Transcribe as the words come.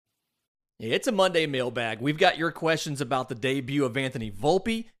It's a Monday mailbag. We've got your questions about the debut of Anthony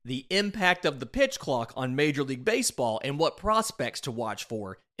Volpe, the impact of the pitch clock on Major League Baseball, and what prospects to watch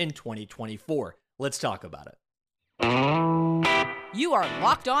for in 2024. Let's talk about it. You are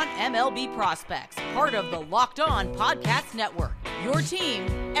Locked On MLB Prospects, part of the Locked On Podcast Network, your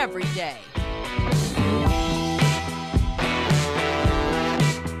team every day.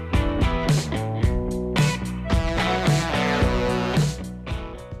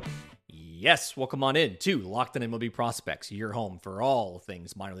 Yes, welcome on in to Locked On MLB Prospects, your home for all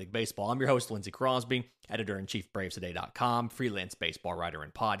things minor league baseball. I'm your host, Lindsey Crosby, editor-in-chief, BravesToday.com, freelance baseball writer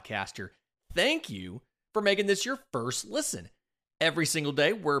and podcaster. Thank you for making this your first listen. Every single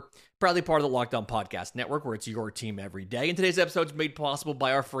day, we're proudly part of the Locked On Podcast Network, where it's your team every day. And today's episode is made possible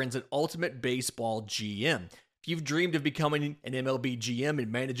by our friends at Ultimate Baseball GM. If you've dreamed of becoming an MLB GM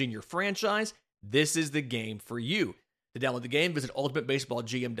and managing your franchise, this is the game for you. To download the game, visit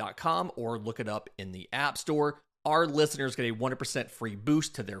ultimatebaseballgm.com or look it up in the App Store. Our listeners get a 100% free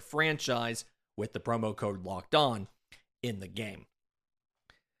boost to their franchise with the promo code LOCKEDON in the game.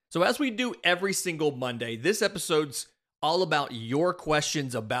 So as we do every single Monday, this episode's all about your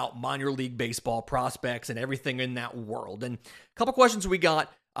questions about minor league baseball prospects and everything in that world. And a couple questions we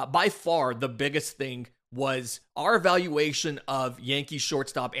got, by far the biggest thing was our evaluation of Yankee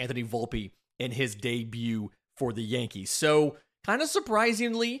shortstop Anthony Volpe in his debut for the Yankees. So, kind of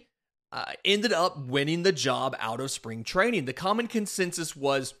surprisingly, ended up winning the job out of spring training. The common consensus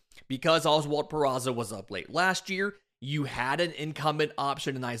was because Oswald Peraza was up late last year, you had an incumbent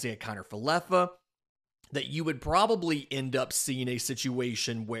option in Isaiah Kiner-Falefa, that you would probably end up seeing a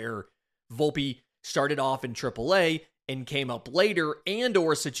situation where Volpe started off in AAA and came up later, and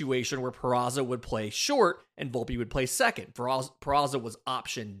or a situation where Peraza would play short and Volpe would play second. Peraza was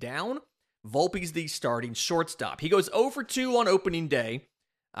optioned down. Volpe's the starting shortstop. He goes 0 for 2 on opening day,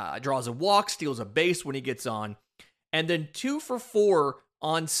 draws a walk, steals a base when he gets on, and then 2 for 4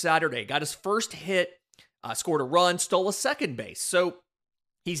 on Saturday. Got his first hit, scored a run, stole a second base. So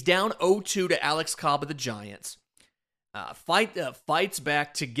he's down 0-2 to Alex Cobb of the Giants. Fights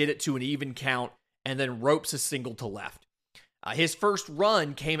back to get it to an even count, and then ropes a single to left. His first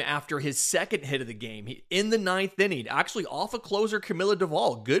run came after his second hit of the game in the ninth inning, actually off a closer, Camilo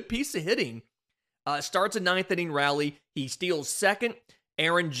Duvall. Good piece of hitting. Starts a ninth inning rally. He steals second.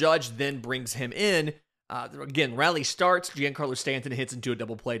 Aaron Judge then brings him in. Again, rally starts. Giancarlo Stanton hits into a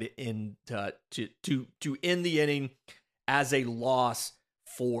double play to end the inning as a loss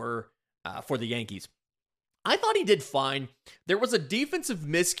for the Yankees. I thought he did fine. There was a defensive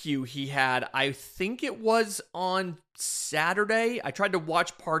miscue he had. I think it was on Saturday. I tried to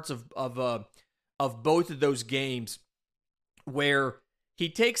watch parts of both of those games where he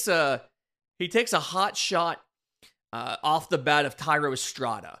takes a hot shot off the bat of Thairo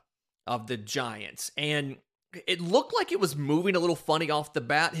Estrada of the Giants, and it looked like it was moving a little funny off the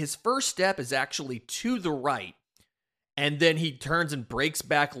bat. His first step is actually to the right. And then he turns and breaks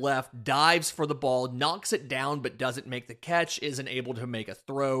back left, dives for the ball, knocks it down, but doesn't make the catch, isn't able to make a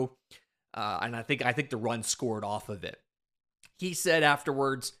throw. And I think the run scored off of it. He said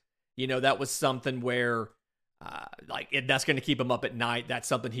afterwards, that was something where, that's going to keep him up at night. That's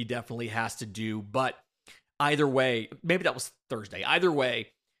something he definitely has to do. But either way, maybe that was Thursday. Either way,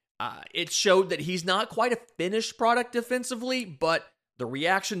 it showed that he's not quite a finished product defensively, but the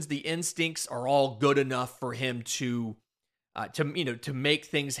reactions, the instincts are all good enough for him to make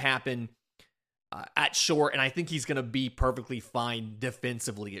things happen at short. And I think he's going to be perfectly fine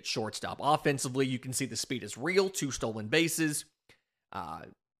defensively at shortstop. Offensively, you can see the speed is real. 2 stolen bases.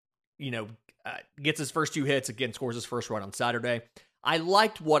 Gets his first 2 hits. Again, scores his first run on Saturday. I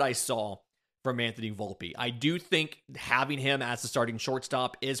liked what I saw from Anthony Volpe. I do think having him as the starting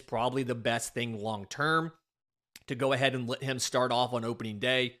shortstop is probably the best thing long term. To go ahead and let him start off on opening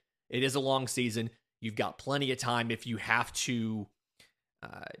day. It is a long season. You've got plenty of time if you have to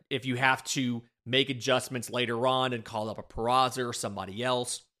make adjustments later on and call up a Peraza or somebody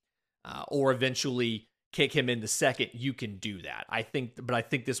else, or eventually kick him into second. You can do that. I think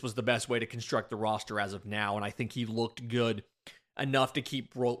this was the best way to construct the roster as of now, and I think he looked good enough to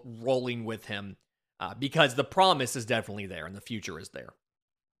keep rolling with him because the promise is definitely there and the future is there.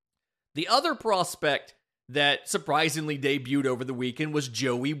 The other prospect that surprisingly debuted over the weekend was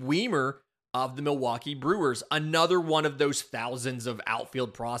Joey Wiemer of the Milwaukee Brewers. Another one of those thousands of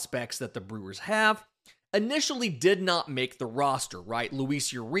outfield prospects that the Brewers have. Initially did not make the roster, right?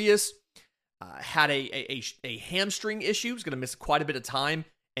 Luis Urias had a hamstring issue. He's going to miss quite a bit of time.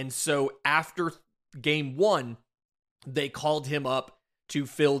 And so after game 1, they called him up to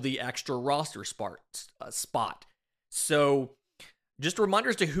fill the extra roster spot. So Just a reminder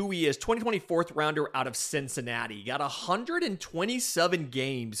as to who he is. 2024th rounder out of Cincinnati. Got 127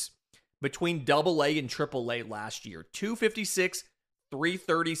 games between AA and AAA last year. 256,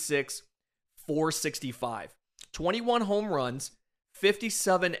 336, 465. 21 home runs,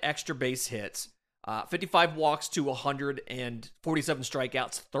 57 extra base hits, 55 walks to 147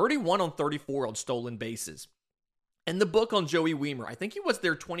 strikeouts, 31 on 34 on stolen bases. And the book on Joey Wiemer, I think he was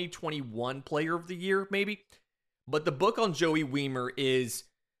their 2021 Player of the Year, maybe. But the book on Joey Wiemer is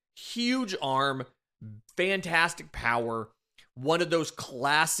huge arm, fantastic power, one of those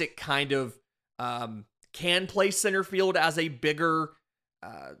classic kind of can play center field as a bigger,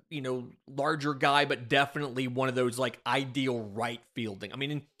 larger guy, but definitely one of those like ideal right fielding. I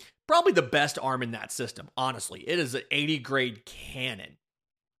mean, probably the best arm in that system, honestly. It is an 80 grade cannon.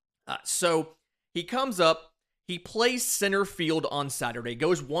 So he comes up, he plays center field on Saturday,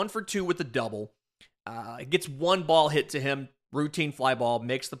 goes 1 for 2 with a double. Gets one ball hit to him, routine fly ball,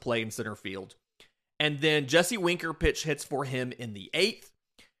 makes the play in center field. And then Jesse Winker pitch hits for him in the 8th.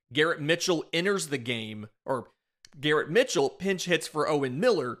 Garrett Mitchell enters the game, or Garrett Mitchell pinch hits for Owen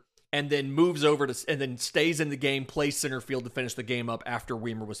Miller, and then moves over to, and then stays in the game, plays center field to finish the game up after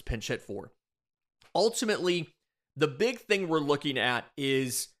Wiemer was pinch hit for. Ultimately, the big thing we're looking at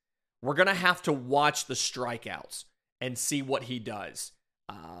is we're going to have to watch the strikeouts and see what he does.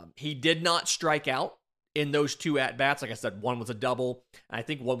 He did not strike out in those 2 at-bats. Like I said, one was a double. I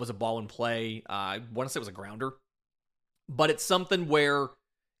think one was a ball in play. I want to say it was a grounder. But it's something where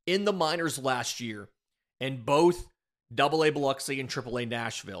in the minors last year, in both AA Biloxi and AAA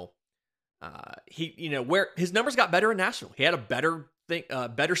Nashville, where his numbers got better in Nashville. He had a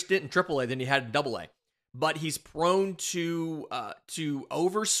better stint in AAA than he had in AA. But he's prone to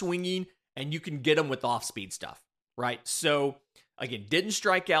overswinging, and you can get him with off-speed stuff, right? So again, didn't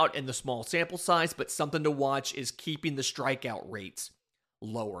strike out in the small sample size, but something to watch is keeping the strikeout rates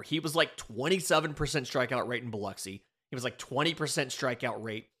lower. He was like 27% strikeout rate in Biloxi. He was like 20% strikeout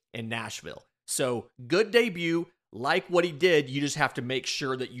rate in Nashville. So good debut, like what he did. You just have to make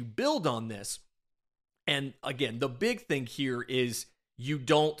sure that you build on this. And again, the big thing here is you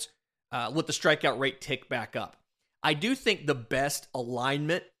don't let the strikeout rate tick back up. I do think the best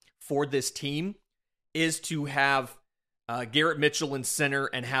alignment for this team is to have Garrett Mitchell in center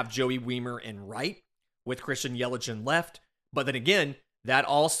and have Joey Wiemer in right with Christian Yelich in left. But then again, that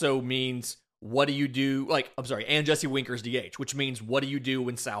also means what do you do? And Jesse Winker's DH, which means what do you do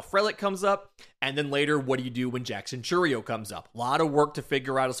when Sal Frelick comes up? And then later, what do you do when Jackson Churio comes up? A lot of work to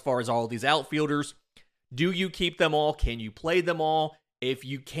figure out as far as all of these outfielders. Do you keep them all? Can you play them all? If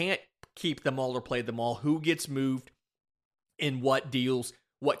you can't keep them all or play them all, who gets moved in what deals?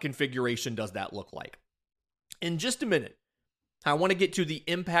 What configuration does that look like? In just a minute, I want to get to the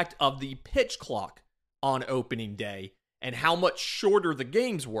impact of the pitch clock on opening day and how much shorter the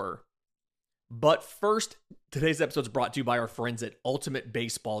games were. But first, today's episode is brought to you by our friends at Ultimate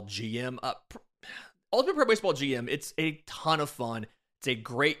Baseball GM. Ultimate Pro Baseball GM, it's a ton of fun. It's a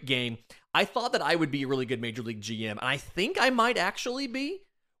great game. I thought that I would be a really good Major League GM, and I think I might actually be.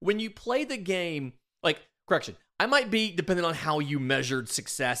 When you play the game, I might be, depending on how you measured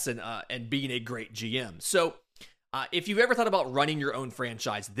success and being a great GM. So, if you've ever thought about running your own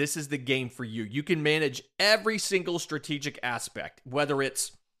franchise, this is the game for you. You can manage every single strategic aspect, whether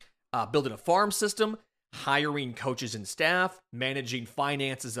it's building a farm system, hiring coaches and staff, managing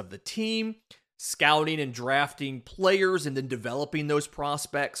finances of the team, scouting and drafting players and then developing those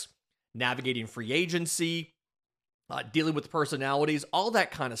prospects, navigating free agency, dealing with personalities, all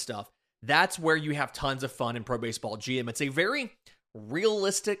that kind of stuff. That's where you have tons of fun in Pro Baseball GM. It's a very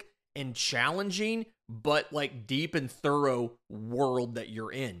realistic and challenging, but deep and thorough world that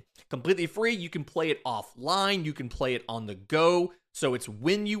you're in. Completely free. You can play it offline. You can play it on the go. So it's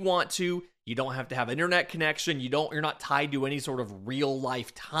when you want to. You don't have to have internet connection. You're not tied to any sort of real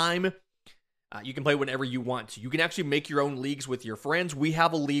life time. You can play whenever you want to. You can actually make your own leagues with your friends. We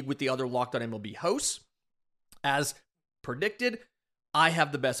have a league with the other Locked On MLB hosts. As predicted, I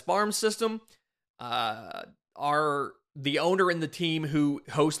have the best farm system. The owner in the team who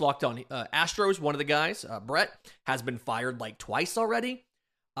hosts Locked On Astros, one of the guys, Brett, has been fired twice already.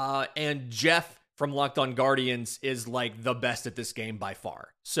 And Jeff from Locked On Guardians is the best at this game by far.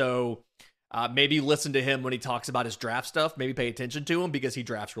 So maybe listen to him when he talks about his draft stuff. Maybe pay attention to him because he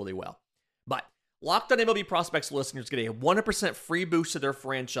drafts really well. But Locked On MLB Prospects listeners get a 100% free boost to their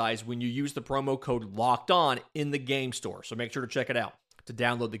franchise when you use the promo code Locked On in the game store. So make sure to check it out. To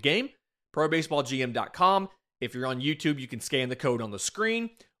download the game, probaseballgm.com. If you're on YouTube, you can scan the code on the screen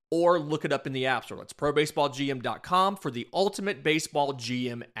or look it up in the App Store. That's probaseballgm.com for the Ultimate Baseball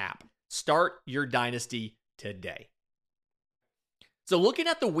GM app. Start your dynasty today. So looking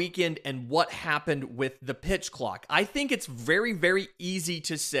at the weekend and what happened with the pitch clock, I think it's very, very easy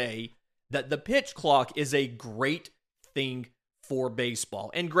to say that the pitch clock is a great thing for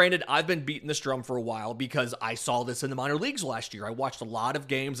baseball. And granted, I've been beating this drum for a while because I saw this in the minor leagues last year. I watched a lot of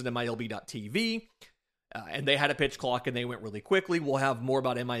games in MILB.TV, and they had a pitch clock and they went really quickly. We'll have more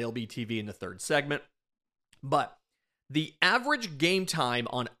about MILB TV in the third segment. But the average game time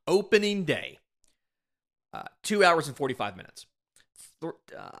on opening day, 2 hours and 45 minutes.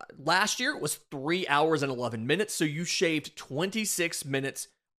 Last year it was 3 hours and 11 minutes, so you shaved 26 minutes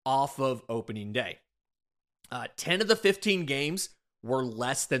off of opening day. 10 of the 15 games were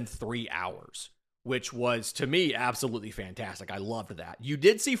less than 3 hours, which was, to me, absolutely fantastic. I loved that. You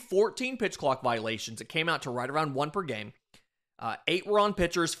did see 14 pitch clock violations. It came out to right around 1 per game. 8 were on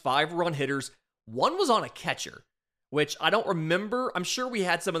pitchers, 5 were on hitters. 1 was on a catcher, which I don't remember. I'm sure we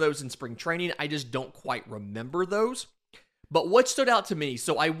had some of those in spring training. I just don't quite remember those. But what stood out to me,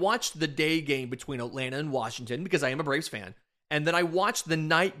 so I watched the day game between Atlanta and Washington because I am a Braves fan. And then I watched the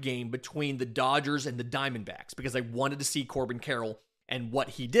night game between the Dodgers and the Diamondbacks because I wanted to see Corbin Carroll and what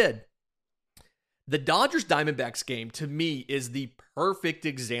he did. The Dodgers-Diamondbacks game, to me, is the perfect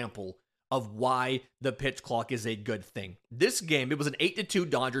example of why the pitch clock is a good thing. This game, it was an 8-2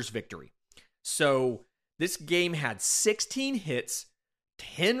 Dodgers victory. So this game had 16 hits,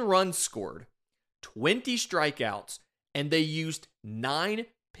 10 runs scored, 20 strikeouts, and they used 9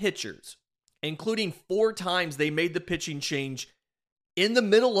 pitchers, including 4 times they made the pitching change in the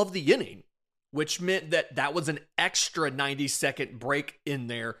middle of the inning, which meant that was an extra 90-second break in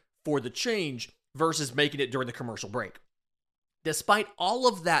there for the change versus making it during the commercial break. Despite all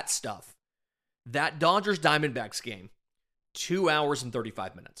of that stuff, that Dodgers-Diamondbacks game, 2 hours and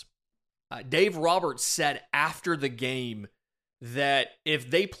 35 minutes. Dave Roberts said after the game that if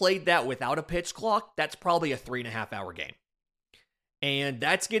they played that without a pitch clock, that's probably a 3.5-hour game. And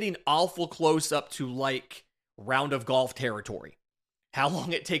that's getting awful close up to like round of golf territory. How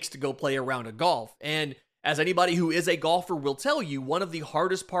long it takes to go play a round of golf. And as anybody who is a golfer will tell you, one of the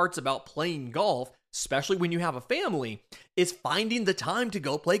hardest parts about playing golf, especially when you have a family, is finding the time to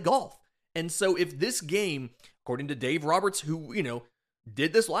go play golf. And so if this game, according to Dave Roberts, who,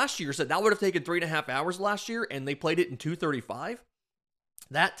 did this last year, said that would have taken 3.5 hours last year, and they played it in 2:35.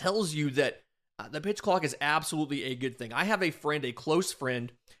 That tells you that the pitch clock is absolutely a good thing. I have a friend, a close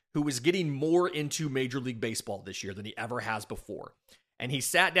friend, who is getting more into Major League Baseball this year than he ever has before. And he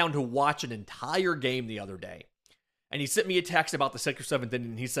sat down to watch an entire game the other day. And he sent me a text about the 6th or 7th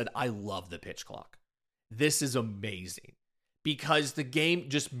inning, and he said, I love the pitch clock. This is amazing. Because the game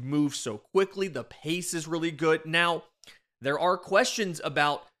just moves so quickly. The pace is really good. Now, there are questions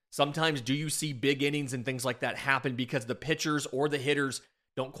about sometimes do you see big innings and things like that happen because the pitchers or the hitters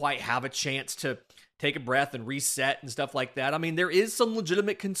don't quite have a chance to take a breath and reset and stuff like that. I mean, there is some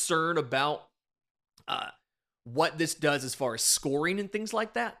legitimate concern about what this does as far as scoring and things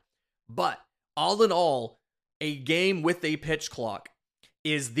like that. But all in all, a game with a pitch clock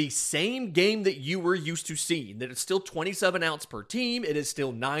is the same game that you were used to seeing. That it's still 27 outs per team. It is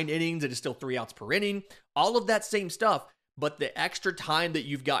still 9 innings. It is still 3 outs per inning. All of that same stuff. But the extra time that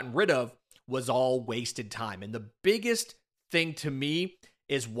you've gotten rid of was all wasted time. And the biggest thing to me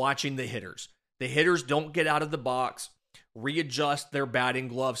is watching the hitters. The hitters don't get out of the box, readjust their batting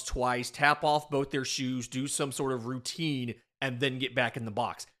gloves twice, tap off both their shoes, do some sort of routine, and then get back in the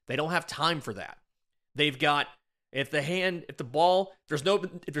box. They don't have time for that. They've got, if there's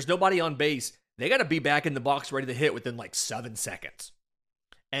nobody on base, they got to be back in the box ready to hit within like 7 seconds.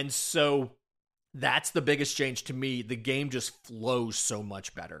 And so that's the biggest change to me. The game just flows so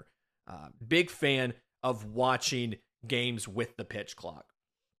much better. Big fan of watching games with the pitch clock.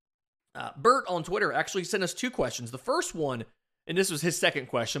 Bert on Twitter actually sent us 2 questions. The first one, and this was his second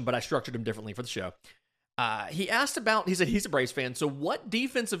question, but I structured him differently for the show. He said he's a Braves fan, so what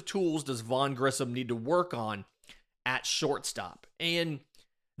defensive tools does Vaughn Grissom need to work on at shortstop? And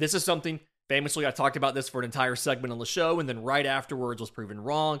this is something, famously, I talked about this for an entire segment on the show, and then right afterwards was proven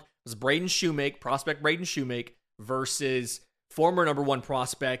wrong. It was prospect Braden Shoemake versus former number 1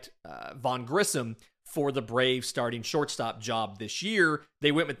 prospect Vaughn Grissom for the Braves starting shortstop job this year.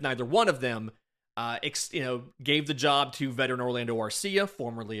 They went with neither one of them. Gave the job to veteran Orlando Arcia,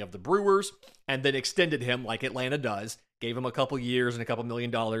 formerly of the Brewers, and then extended him like Atlanta does. Gave him a couple years and a couple $1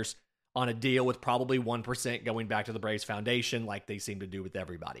 million on a deal with probably 1% going back to the Braves Foundation, like they seem to do with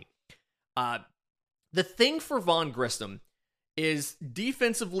everybody. The thing for Vaughn Grissom is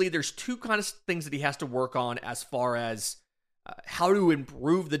defensively, there's 2 kind of things that he has to work on as far as how to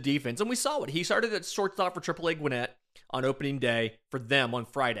improve the defense. And we saw it. He started at shortstop for AAA Gwinnett on opening day for them on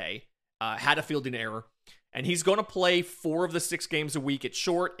Friday. Had a fielding error. And he's going to play 4 of the 6 games a week at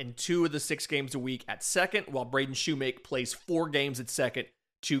short and 2 of the 6 games a week at second, while Braden Shoemake plays 4 games at second,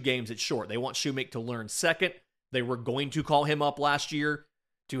 2 games at short. They want Shoemake to learn second. They were going to call him up last year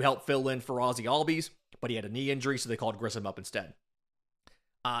to help fill in for Ozzie Albies, but he had a knee injury, so they called Grissom up instead.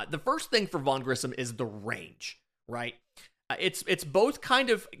 The first thing for Vaughn Grissom is the range, right? It's both kind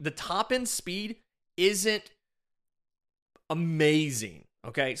of, the top end speed isn't amazing,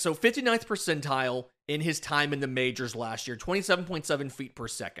 okay? So 59th percentile in his time in the majors last year, 27.7 feet per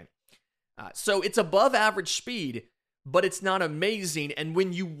second. So it's above average speed, but it's not amazing. And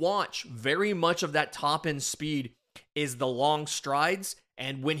when you watch, very much of that top end speed is the long strides,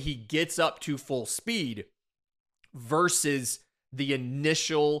 and when he gets up to full speed versus the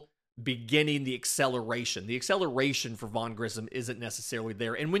initial beginning, the acceleration. The acceleration for Vaughn Grissom isn't necessarily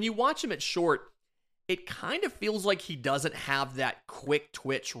there. And when you watch him at short, it kind of feels like he doesn't have that quick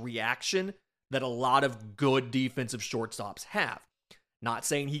twitch reaction that a lot of good defensive shortstops have. Not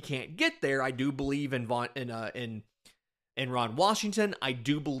saying he can't get there. I do believe in Ron Washington. I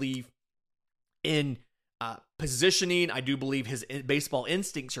do believe in positioning. I do believe his baseball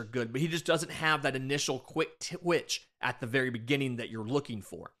instincts are good, but he just doesn't have that initial quick twitch at the very beginning that you're looking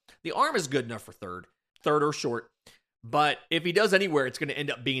for. The arm is good enough for third or short, but if he does anywhere, it's going to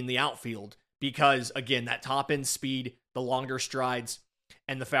end up being the outfield because, again, that top end speed, the longer strides,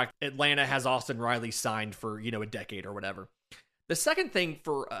 and the fact Atlanta has Austin Riley signed for, a decade or whatever. The second thing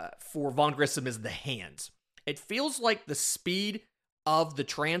for Vaughn Grissom is the hands. It feels like the speed of the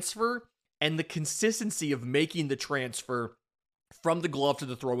transfer and the consistency of making the transfer from the glove to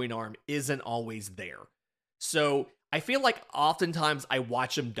the throwing arm isn't always there. So I feel like oftentimes I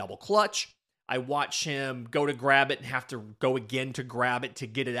watch him double clutch. I watch him go to grab it and have to go again to grab it to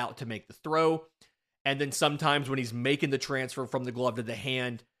get it out to make the throw. And then sometimes when he's making the transfer from the glove to the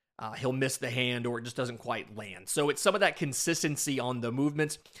hand, he'll miss the hand or it just doesn't quite land. So it's some of that consistency on the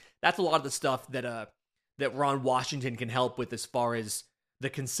movements. That's a lot of the stuff that Ron Washington can help with as far as the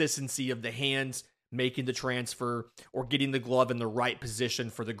consistency of the hands, making the transfer, or getting the glove in the right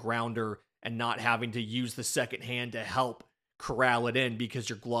position for the grounder and not having to use the second hand to help corral it in because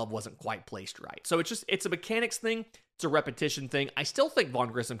your glove wasn't quite placed right. So it's a mechanics thing. It's a repetition thing. I still think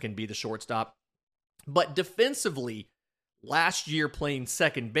Vaughn Grissom can be the shortstop, but defensively, last year playing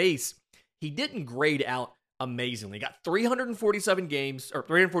second base, he didn't grade out amazingly. He got 347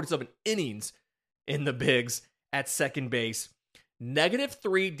 innings in the bigs at second base.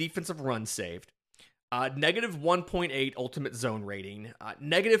 -3 defensive runs saved, -1.8 ultimate zone rating,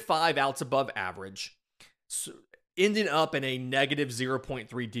 -5 outs above average, so ending up in a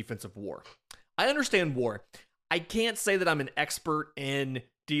 -0.3 defensive WAR. I understand WAR. I can't say that I'm an expert in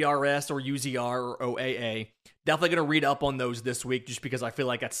DRS or UZR or OAA. Definitely going to read up on those this week just because I feel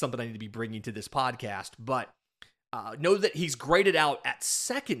like that's something I need to be bringing to this podcast. But know that he's graded out at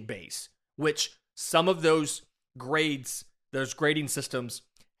second base, which some of those grades, those grading systems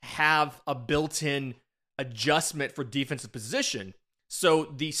have a built-in adjustment for defensive position. So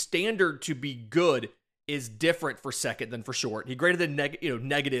the standard to be good is different for second than for short. He graded the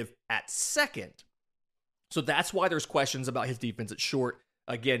negative at second. So that's why there's questions about his defense at short.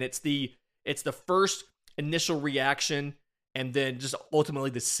 Again, it's the first initial reaction and then just ultimately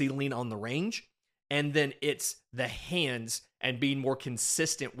the ceiling on the range. And then it's the hands and being more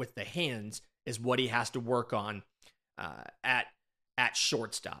consistent with the hands is what he has to work on at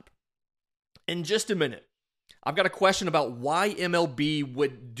shortstop. In just a minute, I've got a question about why MLB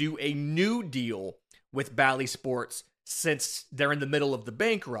would do a new deal with Bally Sports since they're in the middle of the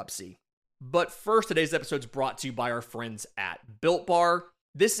bankruptcy. But first, today's episode is brought to you by our friends at Built Bar.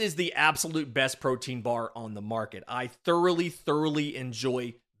 This is the absolute best protein bar on the market. I thoroughly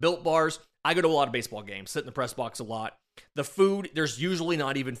enjoy Built Bars. I go to a lot of baseball games, sit in the press box a lot. The food, there's usually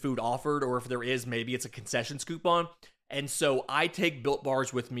not even food offered, or if there is, maybe it's a concessions coupon. And so I take Built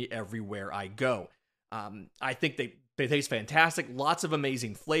Bars with me everywhere I go. I think they taste fantastic. Lots of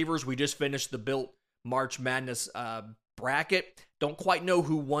amazing flavors. We just finished the Built March Madness bracket. Don't quite know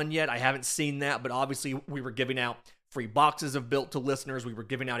who won yet. I haven't seen that, but obviously we were giving out free boxes of Built to listeners. We were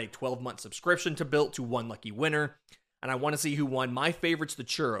giving out a 12-month subscription to Built to one lucky winner. And I want to see who won. My favorite's the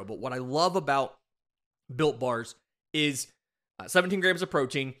churro, but what I love about Built Bars is 17 grams of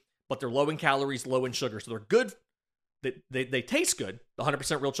protein, but they're low in calories, low in sugar. So they're good. They taste good. The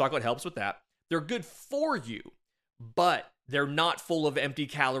 100% real chocolate helps with that. They're good for you, but they're not full of empty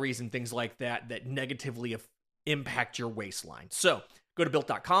calories and things like that negatively impact your waistline. So go to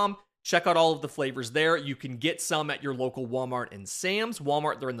Built.com. Check out all of the flavors there. You can get some at your local Walmart and Sam's.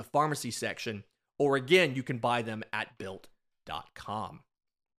 Walmart, they're in the pharmacy section. Or again, you can buy them at Built.com.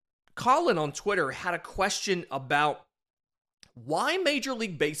 Colin on Twitter had a question about why Major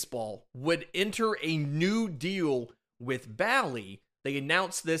League Baseball would enter a new deal with Bally. They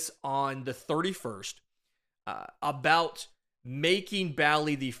announced this on the 31st about making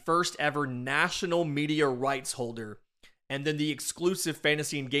Bally the first ever national media rights holder and then the exclusive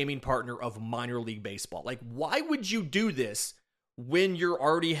fantasy and gaming partner of minor league baseball. Like, why would you do this when you're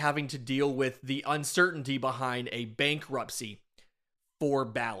already having to deal with the uncertainty behind a bankruptcy for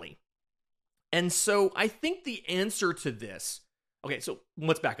Bally? And so I think the answer to this, okay, so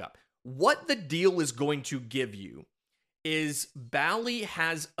let's back up. What the deal is going to give you is Bally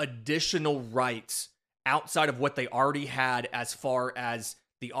has additional rights outside of what they already had as far as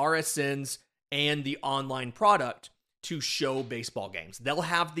the RSNs and the online product to show baseball games. They'll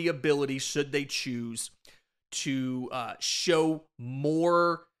have the ability, should they choose, to show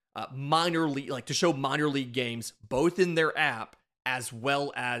more minor league games, both in their app as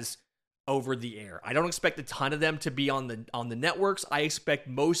well as over the air. I don't expect a ton of them to be on the networks. I expect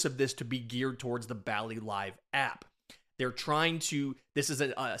most of this to be geared towards the Bally Live app. They're trying to, this is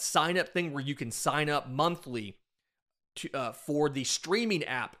a sign-up thing where you can sign up monthly for the streaming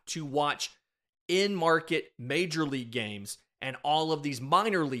app to watch in-market major league games and all of these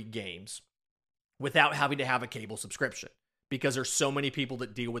minor league games without having to have a cable subscription, because there's so many people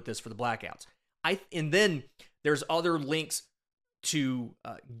that deal with this for the blackouts. And then there's other links to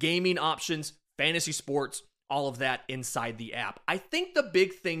gaming options, fantasy sports, all of that inside the app. I think the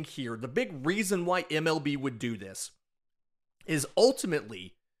big thing here, the big reason why MLB would do this is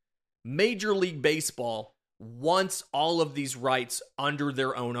ultimately Major League Baseball wants all of these rights under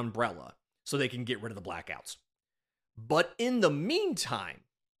their own umbrella so they can get rid of the blackouts. But in the meantime,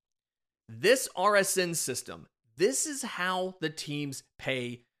 this RSN system, this is how the teams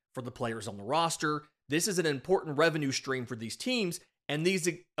pay for the players on the roster. This is an important revenue stream for these teams, and these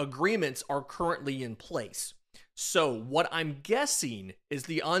agreements are currently in place. So what I'm guessing is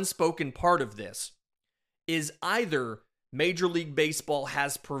the unspoken part of this is either Major League Baseball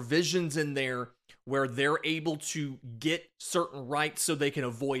has provisions in there where they're able to get certain rights so they can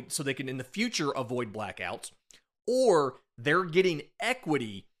in the future avoid blackouts, or they're getting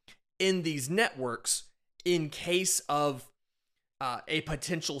equity in these networks in case of a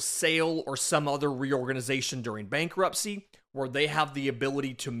potential sale or some other reorganization during bankruptcy, where they have the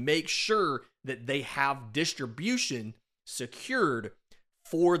ability to make sure that they have distribution secured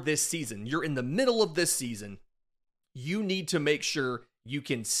for this season. You're in the middle of this season. You need to make sure you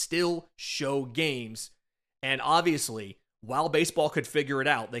can still show games. And obviously, while baseball could figure it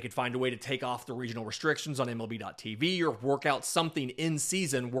out, they could find a way to take off the regional restrictions on MLB.tv or work out something in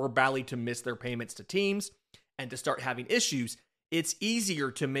season were Bally to miss their payments to teams and to start having issues. It's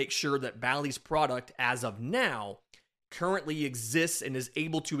easier to make sure that Bally's product, as of now, currently exists and is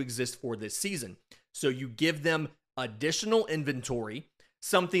able to exist for this season. So you give them additional inventory,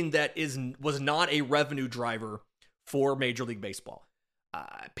 something that was not a revenue driver for Major League Baseball.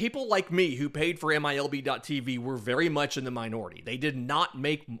 People like me who paid for MILB.TV were very much in the minority. They did not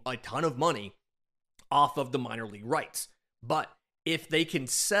make a ton of money off of the minor league rights. But if they can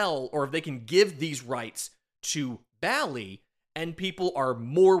sell or if they can give these rights to Bally, and people are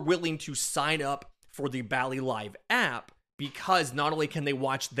more willing to sign up for the Bally Live app, because not only can they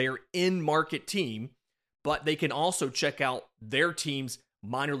watch their in-market team, but they can also check out their team's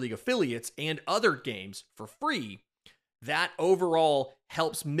minor league affiliates and other games for free. That overall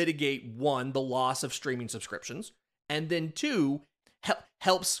helps mitigate, one, the loss of streaming subscriptions, and then two,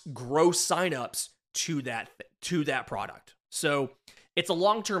 helps grow signups to that product. So it's a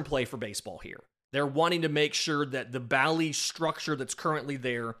long-term play for baseball here. They're wanting to make sure that the Bally structure that's currently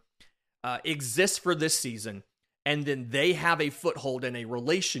there exists for this season, and then they have a foothold and a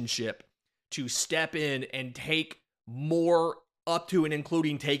relationship to step in and take more, up to and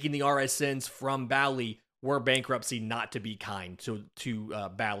including taking the RSNs from Bally were bankruptcy not to be kind to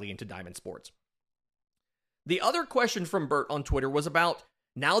Bally and to Diamond Sports. The other question from Bert on Twitter was about,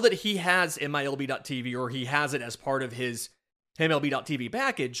 now that he has MILB.TV, or he has it as part of his MLB.TV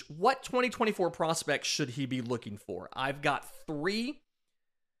package, what 2024 prospects should he be looking for? I've got three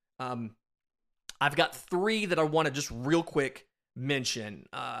that I want to just real quick mention.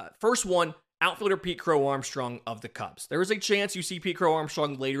 First one, outfielder Pete Crow Armstrong of the Cubs. There is a chance you see Pete Crow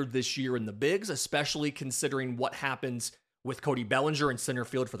Armstrong later this year in the bigs, especially considering what happens with Cody Bellinger in center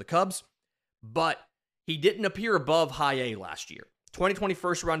field for the Cubs. But he didn't appear above high A last year. 2020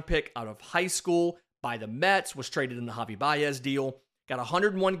 first-round pick out of high school by the Mets, was traded in the Javi Baez deal. Got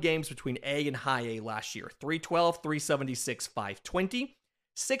 101 games between A and high A last year. 312, 376, 520.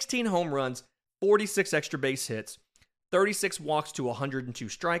 16 home runs, 46 extra base hits, 36 walks to 102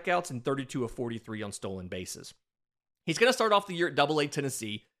 strikeouts, and 32 of 43 on stolen bases. He's going to start off the year at Double-A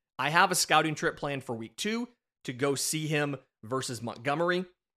Tennessee. I have a scouting trip planned for week 2 to go see him versus Montgomery.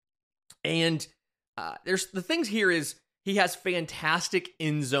 And there's the things here is he has fantastic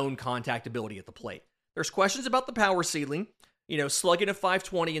in-zone contact ability at the plate. There's questions about the power ceiling, slugging a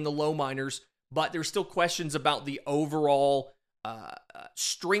 520 in the low minors, but there's still questions about the overall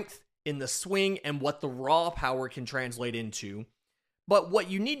strength in the swing and what the raw power can translate into. But what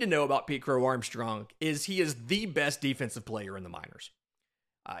you need to know about Pete Crow Armstrong is he is the best defensive player in the minors.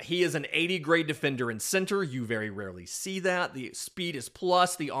 He is an 80 grade defender in center. You very rarely see that. The speed is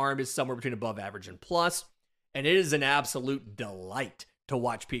plus. The arm is somewhere between above average and plus. And it is an absolute delight to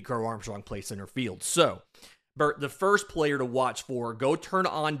watch Pete Crow Armstrong play center field. So, Bert, the first player to watch for, go turn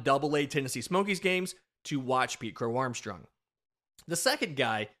on Double-A Tennessee Smokies games to watch Pete Crow Armstrong. The second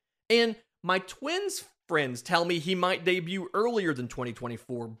guy, and my Twins friends tell me he might debut earlier than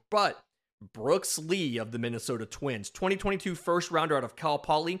 2024, but Brooks Lee of the Minnesota Twins, 2022 first rounder out of Cal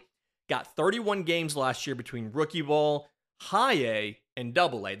Poly, got 31 games last year between rookie ball, high A, and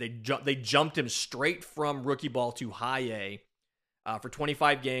Double-A. They jumped him straight from rookie ball to high A for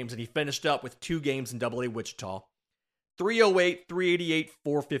 25 games, and he finished up with 2 games in Double-A Wichita. 308, 388,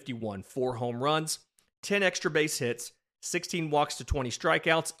 451, 4 home runs, 10 extra base hits, 16 walks to 20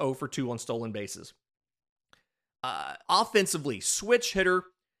 strikeouts, 0 for 2 on stolen bases. Offensively, switch hitter.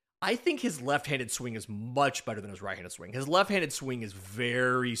 I think his left-handed swing is much better than his right-handed swing. His left-handed swing is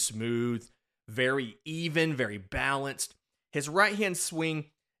very smooth, very even, very balanced. His right-hand swing,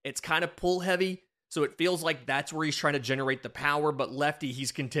 it's kind of pull-heavy, so it feels like that's where he's trying to generate the power, but lefty,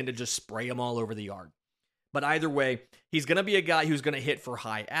 he's content to just spray him all over the yard. But either way, he's going to be a guy who's going to hit for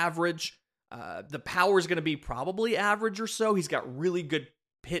high average. The power is going to be probably average or so. He's got really good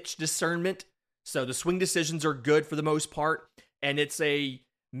pitch discernment, so the swing decisions are good for the most part, and it's a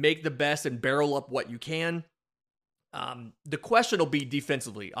make the best and barrel up what you can. The question will be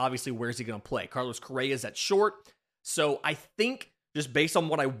defensively. Obviously, where's he going to play? Carlos Correa is at short, so I think just based on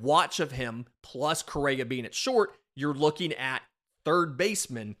what I watch of him, plus Correa being at short, you're looking at third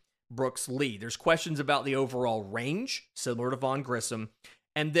baseman Brooks Lee. There's questions about the overall range, similar to Vaughn Grissom.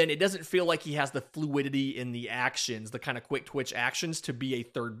 And then it doesn't feel like he has the fluidity in the actions, the kind of quick twitch actions to be a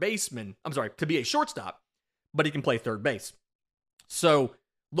to be a shortstop, but he can play third base. So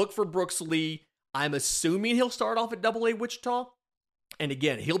look for Brooks Lee. I'm assuming he'll start off at Double-A Wichita. And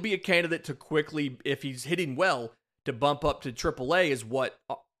again, he'll be a candidate to quickly, if he's hitting well, to bump up to Triple-A is what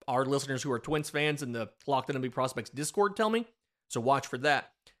our listeners who are Twins fans in the Locked On MLB Prospects Discord tell me. So watch for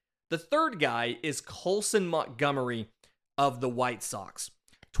that. The third guy is Colson Montgomery of the White Sox.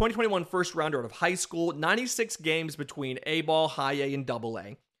 2021 first rounder out of high school, 96 games between A-ball, high A, and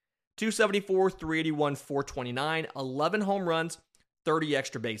Double-A. 274, 381, 429, 11 home runs, 30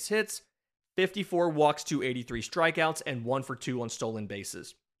 extra base hits, 54 walks to 83 strikeouts, and 1 for 2 on stolen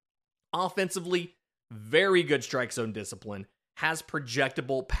bases. Offensively, very good strike zone discipline, has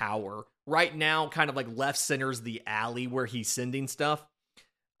projectable power. Right now, kind of like left center's the alley where he's sending stuff.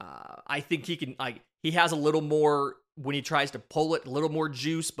 I think he has a little more, when he tries to pull it, a little more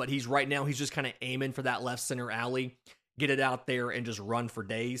juice, but he's just kind of aiming for that left center alley, get it out there and just run for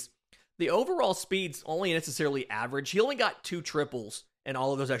days. The overall speed's only necessarily average. He only got 2 triples and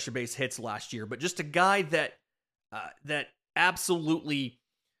all of those extra base hits last year, but just a guy that absolutely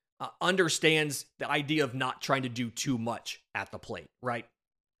understands the idea of not trying to do too much at the plate, right?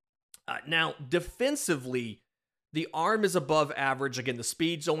 Now, defensively, the arm is above average. Again, the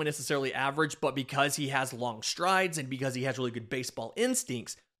speed's only necessarily average, but because he has long strides and because he has really good baseball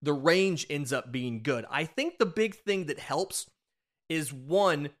instincts, the range ends up being good. I think the big thing that helps is,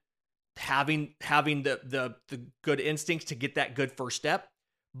 one, having the good instincts to get that good first step,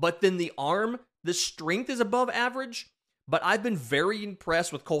 but then the arm, the strength is above average, but I've been very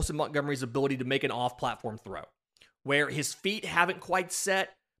impressed with Colson Montgomery's ability to make an off-platform throw, where his feet haven't quite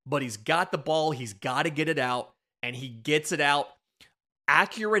set, but he's got the ball, he's got to get it out, and he gets it out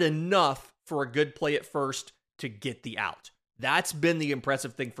accurate enough for a good play at first to get the out. That's been the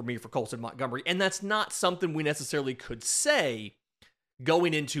impressive thing for me for Colson Montgomery, and that's not something we necessarily could say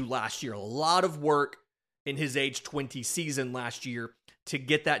going into last year. A lot of work in his age 20 season last year to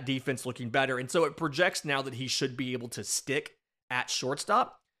get that defense looking better, and so it projects now that he should be able to stick at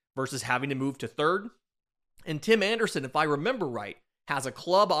shortstop versus having to move to third. And Tim Anderson, if I remember right, has a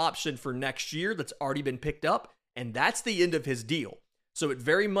club option for next year that's already been picked up, and that's the end of his deal. So it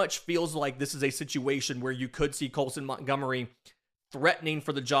very much feels like this is a situation where you could see Colson Montgomery threatening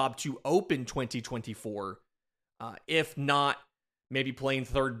for the job to open 2024, if not maybe playing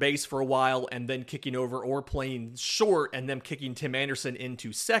third base for a while and then kicking over, or playing short and then kicking Tim Anderson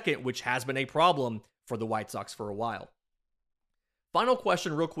into second, which has been a problem for the White Sox for a while. Final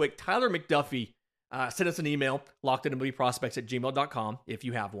question real quick. Tyler McDuffie sent us an email, lockedinmlbprospects@gmail.com, if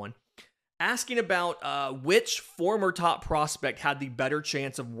you have one, asking about which former top prospect had the better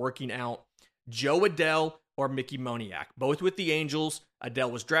chance of working out, Joe Adell or Mickey Moniak. Both with the Angels.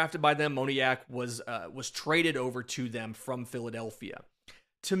 Adell was drafted by them. Moniak was traded over to them from Philadelphia.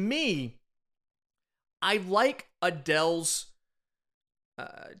 To me, I like Adell's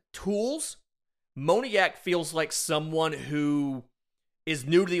tools. Moniak feels like someone who is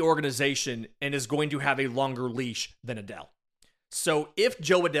new to the organization and is going to have a longer leash than Adell. So if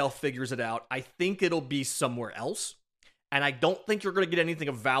Joe Adell figures it out, I think it'll be somewhere else. And I don't think you're going to get anything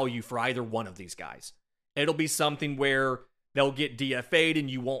of value for either one of these guys. It'll be something where they'll get DFA'd and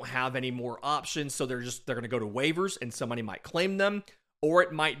you won't have any more options. So they're going to go to waivers and somebody might claim them. Or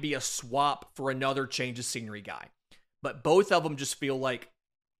it might be a swap for another change of scenery guy. But both of them just feel like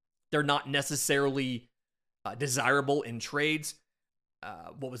they're not necessarily desirable in trades.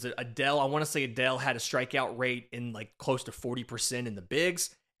 What was it? Adell, I want to say Adell had a strikeout rate in like close to 40% in the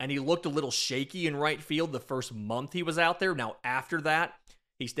bigs, and he looked a little shaky in right field the first month he was out there. Now, after that,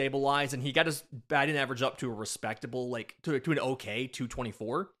 he stabilized, and he got his batting average up to a respectable, like, to an okay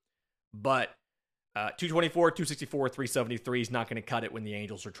 224. But 224, 264, 373 is not going to cut it when the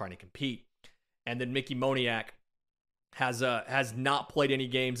Angels are trying to compete. And then Mickey Moniak has not played any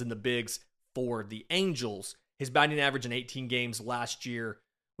games in the bigs for the Angels. His batting average in 18 games last year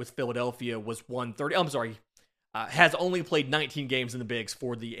with Philadelphia was 130. Has only played 19 games in the bigs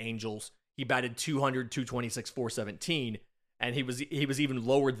for the Angels. He batted 200, 226, 417, and he was even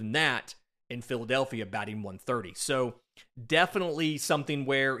lower than that in Philadelphia, batting 130. So definitely something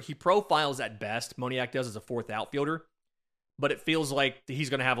where he profiles at best. Moniak does as a fourth outfielder, but it feels like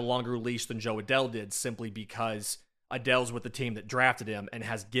he's going to have a longer leash than Joe Adell did, simply because Adell's with the team that drafted him and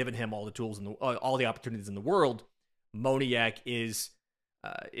has given him all the tools and all the opportunities in the world. Moniak is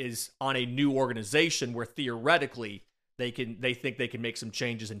on a new organization where theoretically they think they can make some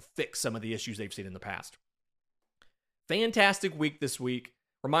changes and fix some of the issues they've seen in the past. Fantastic week this week.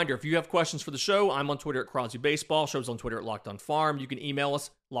 Reminder, if you have questions for the show, I'm on Twitter at Crosby Baseball. Show's on Twitter at Locked On Farm. You can email us,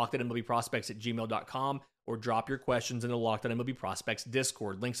 lockedinmlbprospects@gmail.com, or drop your questions in the Locked On MLB Prospects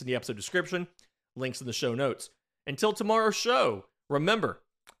Discord. Links in the episode description, links in the show notes. Until tomorrow's show, remember,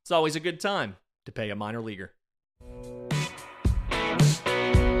 it's always a good time to pay a minor leaguer.